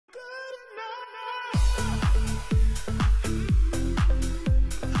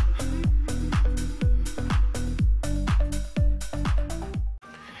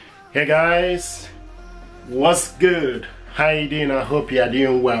Hey guys, what's good? How you doing? I hope you are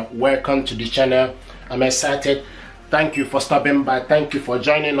doing well. Welcome to the channel. I'm excited. Thank you for stopping by. Thank you for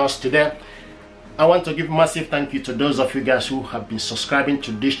joining us today. I want to give massive thank you to those of you guys who have been subscribing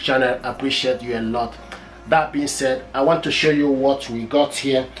to this channel. I appreciate you a lot. That being said, I want to show you what we got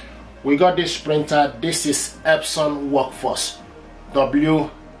here. We got this printer. This is Epson WorkForce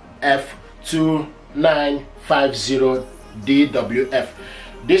WF-2950 DWF.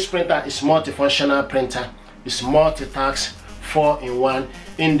 This printer is multifunctional printer. It's multitask, 4-in-1,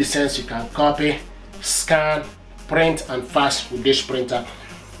 in the sense you can copy, scan, print and fax with this printer.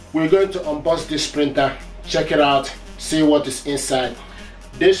 We're going to unbox this printer, check it out, see what is inside.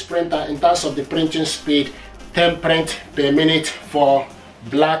 This printer, in terms of the printing speed, 10 print per minute for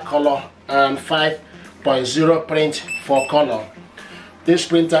black color and 5.0 print for color. This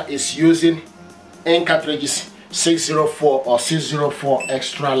printer is using ink cartridges 604 or 604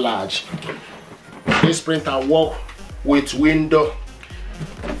 extra large. This printer works with Windows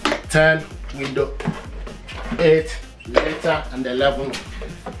 10, Windows 8, later and 11.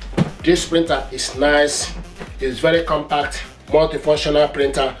 This printer is nice. It's very compact, multifunctional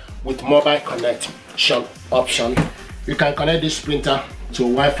printer with mobile connection option. You can connect this printer to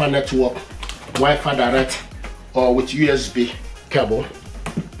Wi-Fi network, Wi-Fi direct, or with USB cable.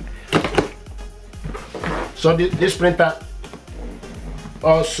 So this printer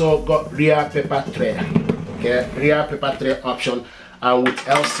also got rear paper tray, okay, rear paper tray option, and with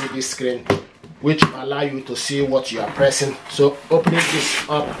LCD screen, which will allow you to see what you are pressing. So opening this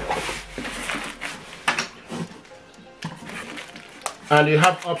up, and you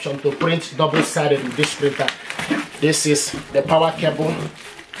have option to print double-sided with this printer. This is the power cable,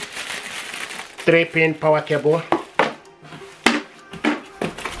 3-pin power cable,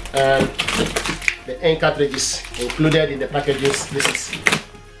 and the ink cartridges included in the packages. This is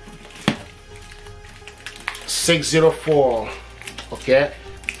 604, okay,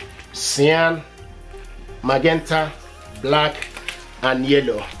 cyan, magenta, black and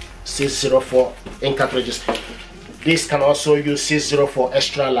yellow. 604 ink cartridges. This can also use 604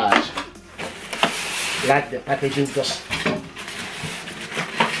 extra large, like the packaging does.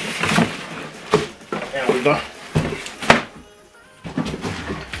 There we go.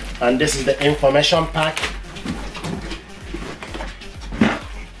 And this is the information pack.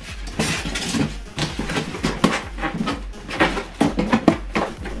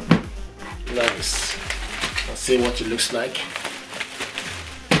 Nice. Let's see what it looks like.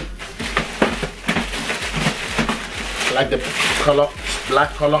 I like the color,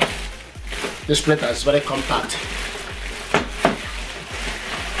 black color. This printer is very compact.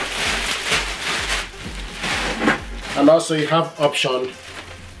 And also you have option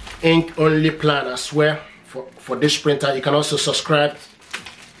ink only plan as well for this printer. You can also subscribe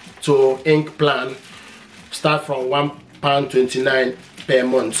to ink plan, start from £1.29 per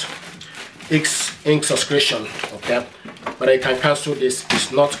month. Ink subscription, okay, but you can cancel this. It's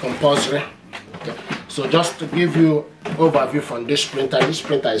not compulsory, okay. So just to give you overview from this printer is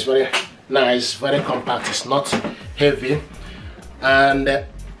very nice, very compact. It's not heavy, and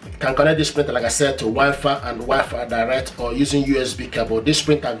can connect this printer, like I said, to Wi-Fi and Wi-Fi direct or using USB cable. This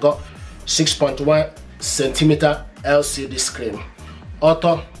printer got 6.1 centimeter LCD screen,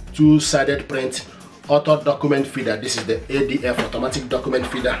 auto two-sided print, auto document feeder. This is the ADF, automatic document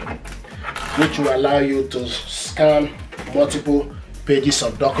feeder, which will allow you to scan multiple pages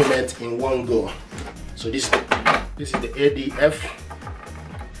of document in one go. So this is the ADF.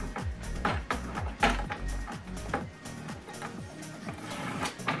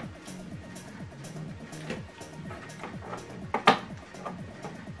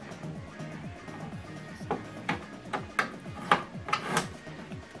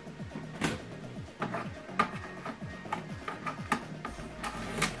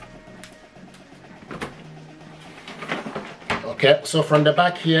 Okay, so from the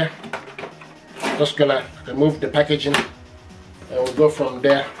back here, just gonna remove the packaging and we'll go from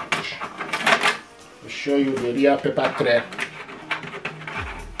there. I'll show you the rear paper tray.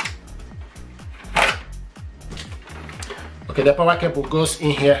 Okay, the power cable goes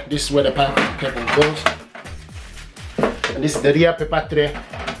in here. This is where the power cable goes, and this is the rear paper tray.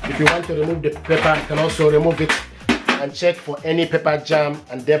 If you want to remove the paper, you can also remove it and check for any paper jam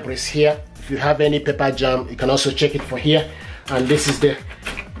and debris here. If you have any paper jam, you can also check it for here. And this is the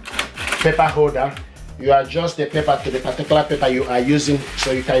paper holder. You adjust the paper to the particular paper you are using,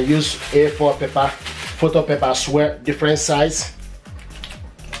 so you can use A4 paper, photo paper as well, different size.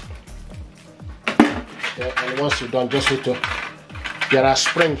 Okay, and once you're done, just need to, there are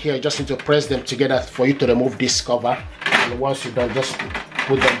springs here, you just need to press them together for you to remove this cover. And once you're done, just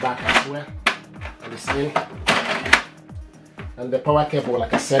put them back as well. And it's in. And the power cable,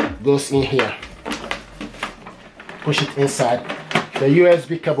 like I said, goes in here. Push it inside. The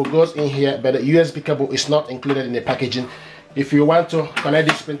USB cable goes in here, but the USB cable is not included in the packaging. If you want to connect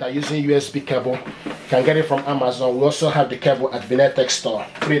this printer using USB cable, you can get it from Amazon. We also have the cable at Vinetech store,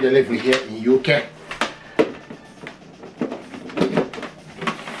 free delivery here in UK.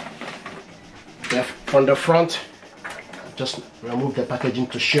 Yeah, from the front, just remove the packaging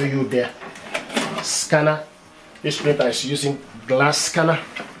to show you the scanner. This printer is using glass scanner,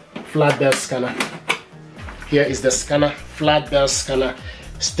 flat bed scanner. Here is the scanner, flat bed scanner.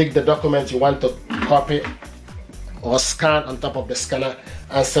 Stick the document you want to copy or scan on top of the scanner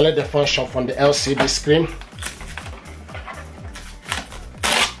and select the function from the LCD screen.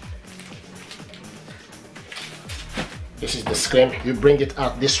 This is the screen. You bring it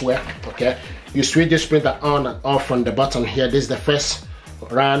out this way, okay? You switch this printer on and off from the button here. This is the first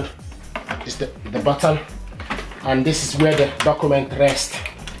round. This is the button, and this is where the document rests.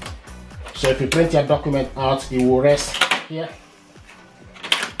 So if you print your document out, it will rest here.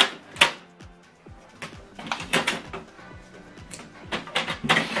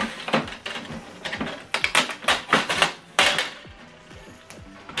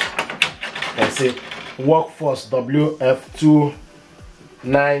 That's it. WorkForce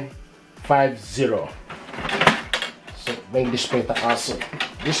WF-2950. So bring this printer out. So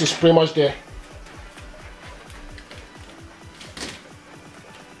this is pretty much the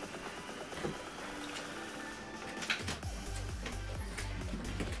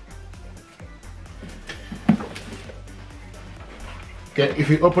okay. If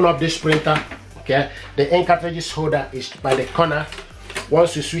you open up this printer, okay, the ink cartridges holder is by the corner.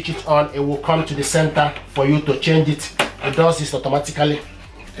 Once you switch it on, it will come to the center for you to change it. It does this automatically.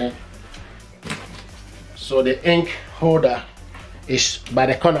 Okay. So the ink holder is by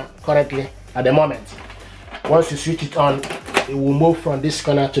the corner currently at the moment. Once you switch it on, it will move from this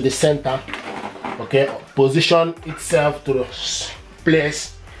corner to the center. Okay, position itself to the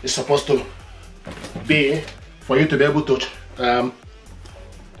place it's supposed to be for you to be able to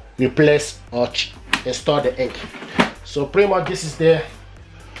replace or install the ink. So pretty much this is the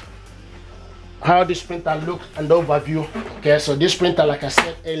how this printer looks and overview. Okay, so this printer, like I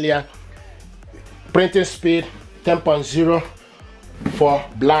said earlier, printing speed 10.0 for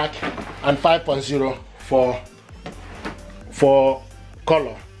black and 5.0 for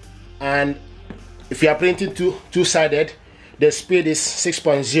color. And if you are printing two-sided, the speed is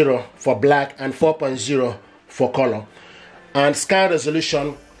 6.0 for black and 4.0 for color. And scan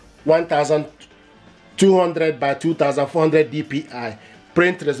resolution 1200 by 2400 dpi.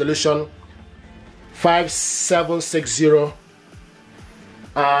 Print resolution 5760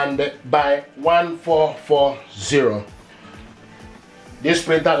 and by 1440. This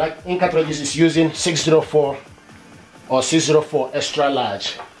printer, like ink cartridges, is using 604 or 604 extra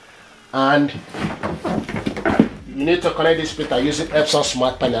large, and you need to connect this printer using Epson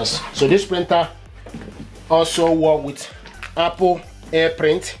smart panels. So this printer also works with Apple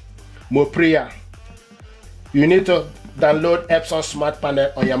AirPrint, Mopria. You need to download Epson smart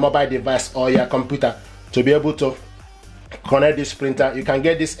panel on your mobile device or your computer to be able to connect this printer. You can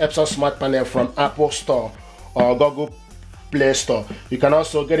get this Epson smart panel from Apple Store or Google Play Store. You can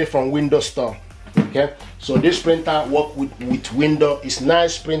also get it from Windows Store. Okay, so this printer works with Windows. It's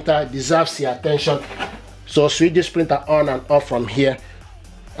nice printer, deserves your attention. So switch this printer on and off from here,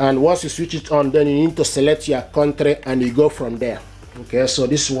 and once you switch it on, then you need to select your country and you go from there. Okay, so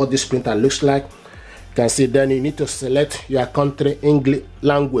this is what this printer looks like. You can see, then you need to select your country, English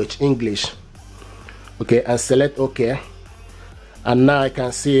language, English. Okay, and select OK. And now I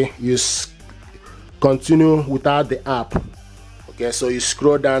can see you continue without the app. Okay, so you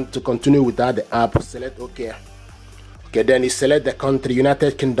scroll down to continue without the app, select OK. Okay, then you select the country,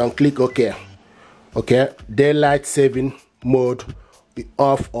 United Kingdom, click OK. Okay, daylight saving mode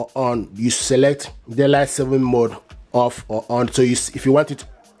off or on. You select daylight saving mode off or on. So if you want it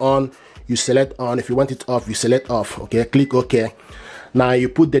on, you select on. If you want it off, you select off. Okay, click OK. Now you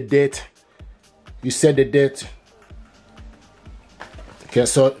put the date, you set the date. Okay,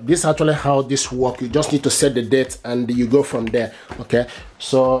 so this is actually how this works. You just need to set the date and you go from there. Okay,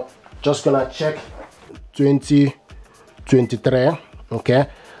 so just gonna check 2023. Okay,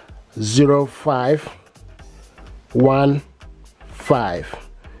 0515.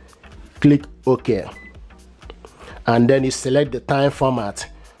 Click OK, and then you select the time format,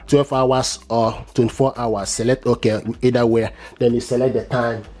 12 hours or 24 hours. Select OK either way. Then you select the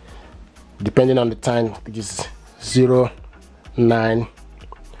time depending on the time, which is 0900.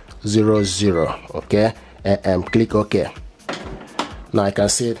 Okay, click OK. Now I can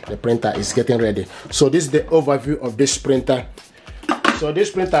see the printer is getting ready. So this is the overview of this printer. So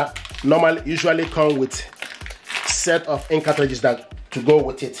this printer usually come with set of ink cartridges that to go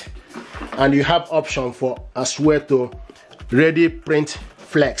with it, and you have option for as well to ready print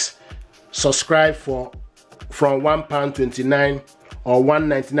flex. Subscribe from £1.29 or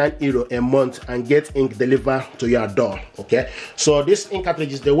 €1.99 a month and get ink delivered to your door. Okay, so this ink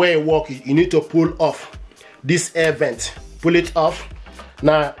cartridges, the way it works, you need to pull off this air vent, pull it off.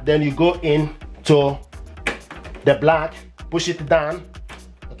 Now then you go in to the black, push it down,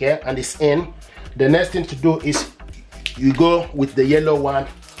 okay, and it's in. The next thing to do is you go with the yellow one.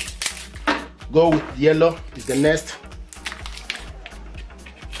 Go with yellow is the next.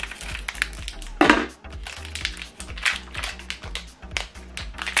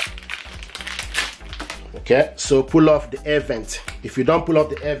 Okay, so pull off the air vent. If you don't pull off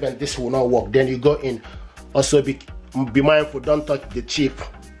the air vent, this will not work. Then you go in. Also be mindful, don't touch the chip.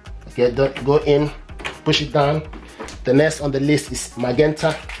 Okay, don't go in, push it down. The next on the list is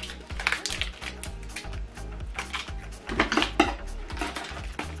magenta.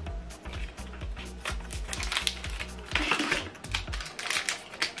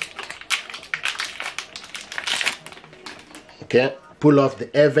 Okay, pull off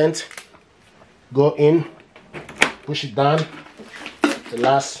the air vent, go in, push it down. The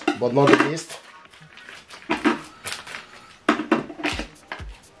last but not the least,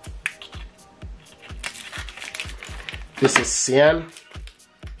 this is cyan.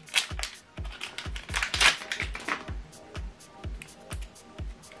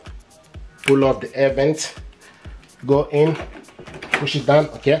 Pull off the air vent, go in, push it down.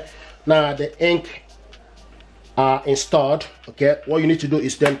 Okay, now the ink are installed. Okay, what you need to do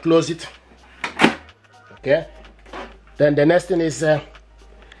is then close it. Okay, then the next thing is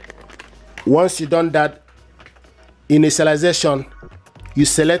once you done that, initialization, you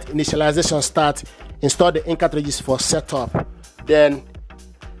select initialization start, install the ink cartridges for setup, then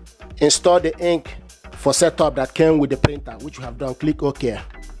install the ink for setup that came with the printer, which we have done. Click OK.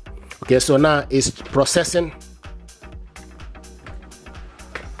 Okay, so now it's processing.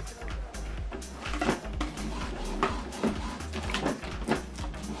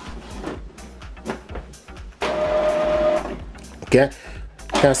 Okay,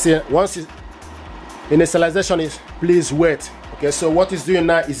 you can see once initialization is, please wait. Okay, so what it's doing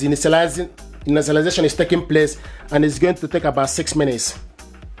now is initialization is taking place, and it's going to take about 6 minutes.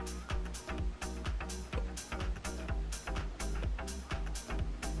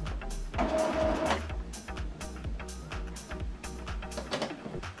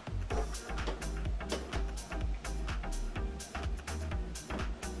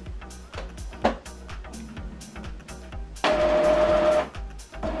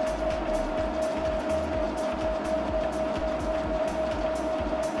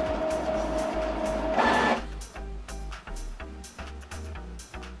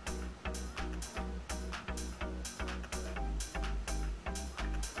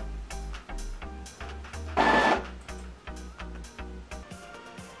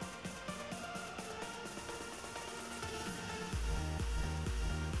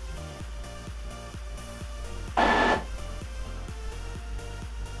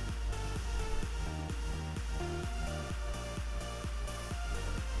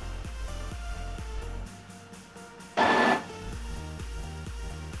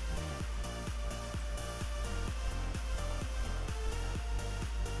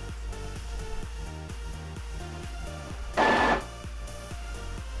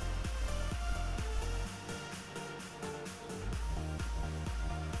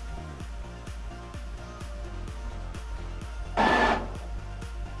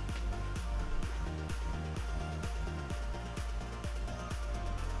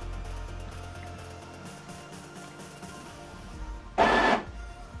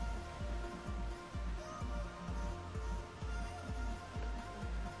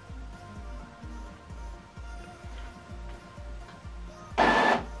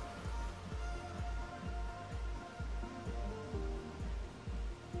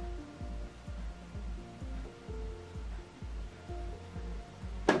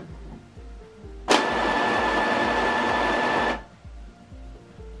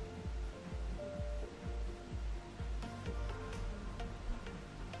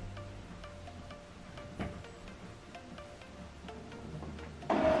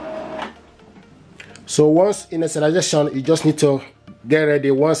 So once initialization, you just need to get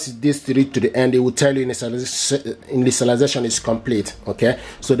ready. Once this reach to the end, it will tell you initialization is complete. Okay,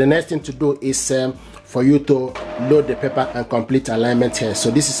 so the next thing to do is for you to load the paper and complete alignment here. So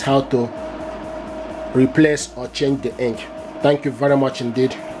this is how to replace or change the ink. Thank you very much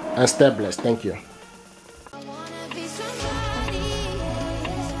indeed, and stay blessed. Thank you. I wanna be somebody.